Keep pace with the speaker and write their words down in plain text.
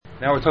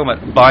Now we're talking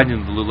about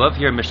binding the lulav.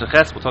 Here in Mishnah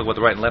Ches, we'll talk about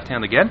the right and left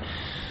hand again.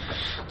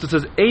 So it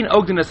says, Ein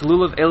ogdin es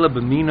lulav ela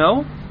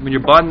b'mino. When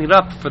you're binding it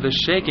up for the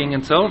shaking,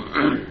 and so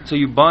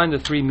you bind the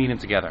three minim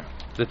together.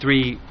 The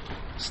three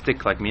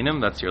stick-like minim,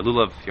 that's your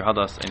lulav, your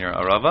hadas, and your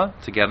arava,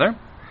 together.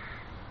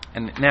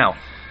 And now,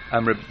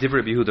 Rabbi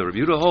Yehuda. Rabbi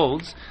Yehuda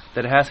holds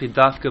that it has to be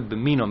dafka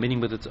b'mino, meaning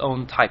with its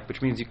own type,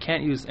 which means you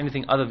can't use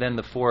anything other than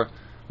the four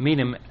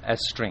minim as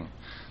string.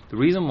 The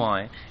reason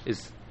why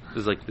is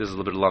there's a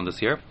little bit of lumdus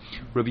here.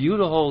 Rabbi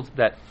Yehuda holds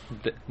that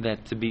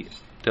to be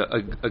the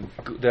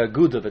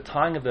aguda, the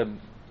tying of the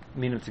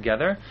minim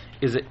together,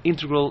 is an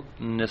integral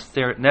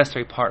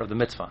necessary part of the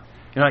mitzvah.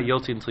 You're not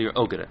yoti until you're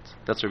oged it.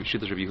 That's Rabbi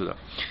Yehuda.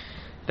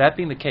 That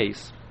being the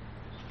case,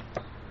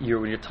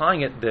 when you're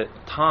tying it, the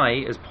tie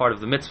is part of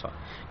the mitzvah.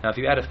 Now, if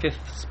you add a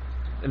fifth,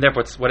 and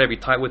therefore it's whatever you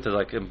tie it with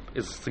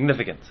is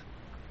significant,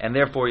 and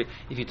therefore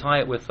if you tie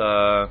it with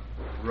rubber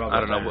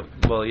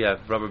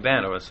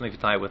band, or something, if you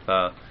tie it with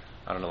a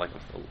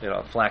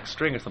flax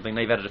string or something,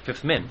 now you've added a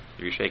fifth min.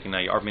 You're shaking now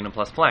your arv minim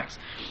plus flax,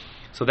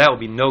 so that would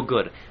be no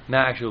good. And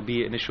that actually will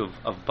be an issue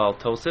of bal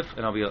tosif,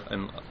 and I'll be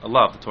a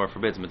law of the Torah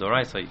forbids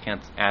midoraisa. You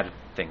can't add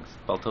things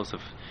bal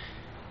tosif,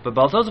 but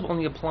bal tosif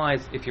only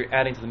applies if you're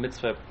adding to the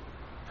mitzvah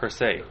per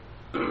se.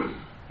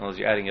 Unless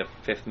you're adding a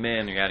fifth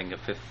min, or you're adding a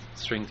fifth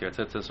string to your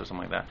tzitzis or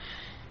something like that.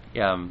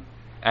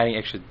 Adding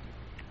extra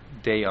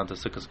day onto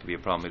sukkahs could be a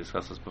problem. We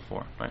discussed this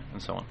before, right?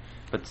 And so on.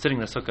 But sitting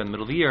in the sukkah in the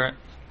middle of the year,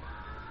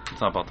 it's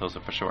not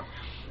baltosa for sure.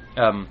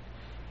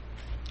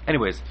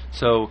 Anyways,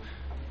 so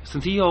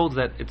since he holds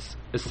that it's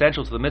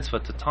essential to the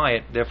mitzvah to tie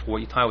it, therefore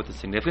what you tie with is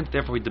significant.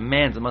 Therefore he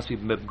demands it must be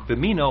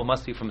b'mino, it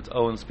must be from its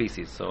own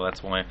species. So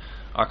that's why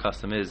our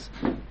custom is.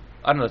 I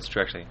don't know if that's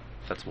true actually.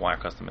 That's why our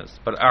custom is.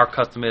 But our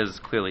custom is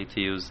clearly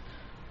to use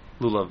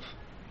lulav,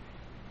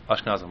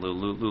 Ashkenaz and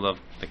lulav,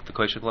 the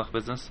koishiklach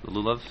business, the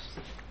lulav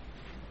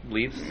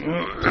leaves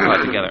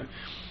tied together.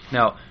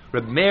 Now,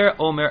 Reb Meir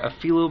Omer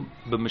afilu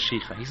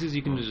b'mashicha. He says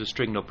you can use a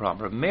string, no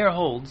problem. Reb Meir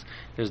holds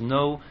there's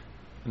no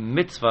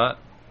mitzvah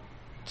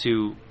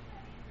to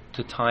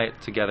tie it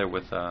together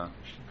with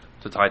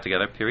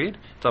period.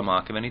 It's not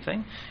mark of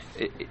anything.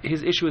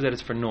 His issue is that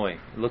it's for noi.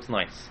 It looks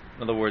nice.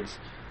 In other words,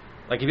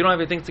 like if you don't have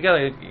anything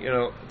together,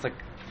 it's like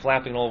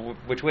flapping all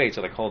which way,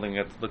 so like holding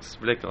it looks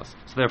ridiculous.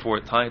 So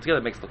therefore, tying it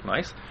together makes it look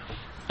nice.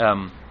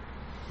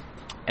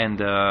 And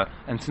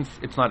since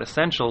it's not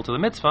essential to the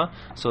mitzvah,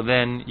 so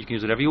then you can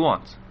use whatever you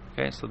want.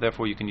 Okay, so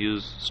therefore you can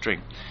use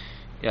string.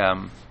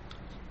 Reb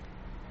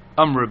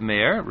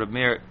Meir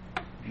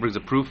brings a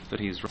proof that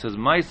it says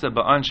Maisa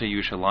ba'anshe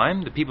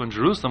Yerushalayim. The people in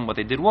Jerusalem, what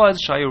they did was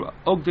Shayur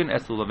Ogdin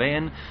es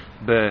lulavein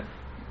be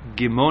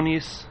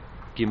gimonios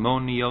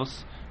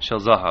shel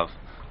zahav,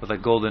 with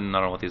like golden. I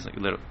don't know what these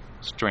little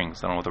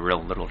strings. I don't know what the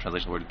real literal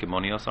translation of the word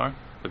gimonios are.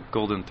 But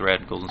golden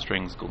thread, golden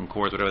strings, golden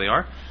cords, whatever they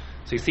are.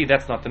 So you see,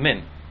 that's not the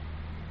min.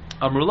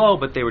 Amrulo,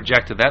 but they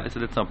rejected that. They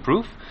said that's no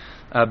proof.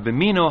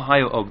 Bimino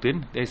hayo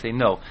ogdin. They say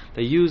no.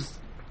 They use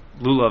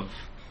lulav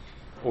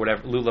or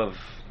whatever lulav,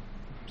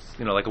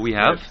 like we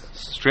have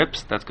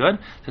strips. That's good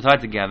to tie it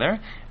together,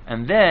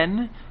 and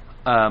then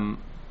bimino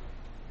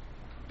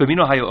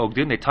hayo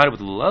ogdin. They tied it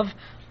with lulav.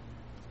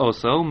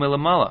 Also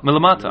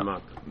milamata.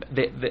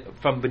 They,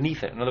 from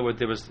beneath it. In other words,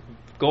 there was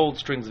gold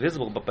strings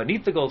visible, but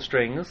beneath the gold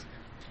strings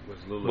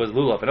was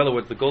lulav. In other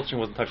words, the gold string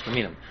wasn't touching the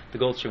minim. The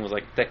gold string was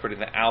like decorating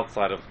the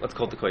outside of, let's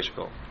call it the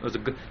koishikol. It was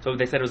so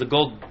they said it was a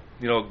gold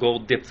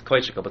dipped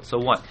koishikol. But so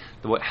what?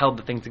 What held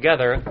the thing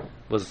together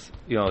was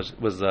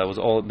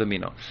all the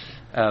mino.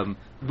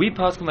 We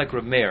poskim like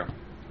Reb Meir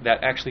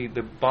that actually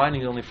the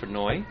binding is only for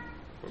noi.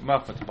 We're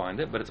not going to bind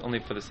it, but it's only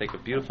for the sake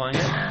of beautifying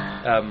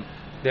it.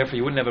 Therefore,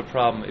 you wouldn't have a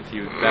problem if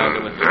you bound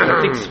it with.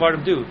 I think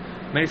Sfardim do.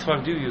 Many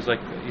Sfardim do use,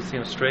 like you see,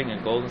 a string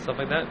and gold and stuff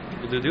like that.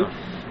 People do.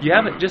 You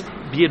have it. Just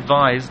be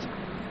advised.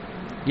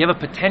 You have a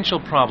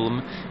potential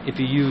problem if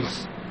you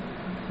use.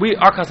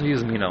 Our custom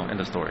uses mino in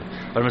the story,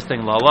 but I'm just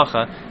saying la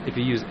halacha. If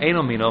you use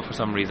eno mino for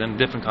some reason,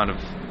 different kind of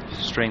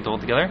string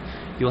altogether,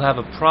 you'll have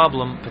a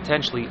problem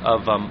potentially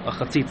of a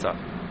chatzitza.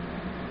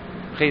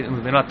 Okay,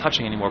 they're not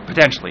touching anymore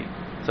potentially.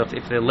 So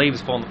if the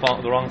leaves fall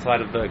on the wrong side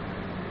of the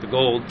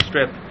gold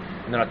strip,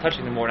 and they're not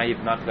touching anymore, now you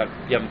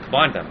haven't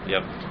combined them. You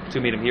have two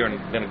minim here and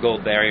then a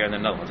gold barrier and then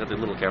another one. So you have to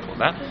be a little careful with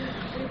that.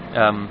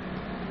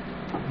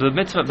 The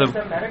mitzvah. Does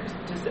that matter?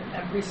 Does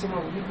every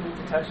single week need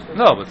to touch them?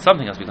 No, but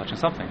something has to be touching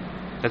something.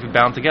 It has to be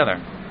bound together.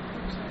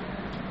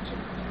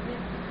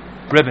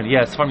 Ribbon,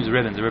 yes. Farm use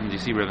ribbons. The ribbons, you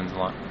see ribbons a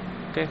lot.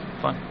 Okay,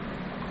 fine.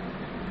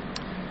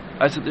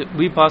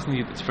 We pass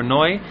it's for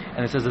noi,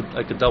 and it says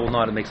like a double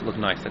knot. It makes it look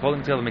nice. Like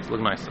holding it together makes it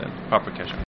look nice. Proper kesher.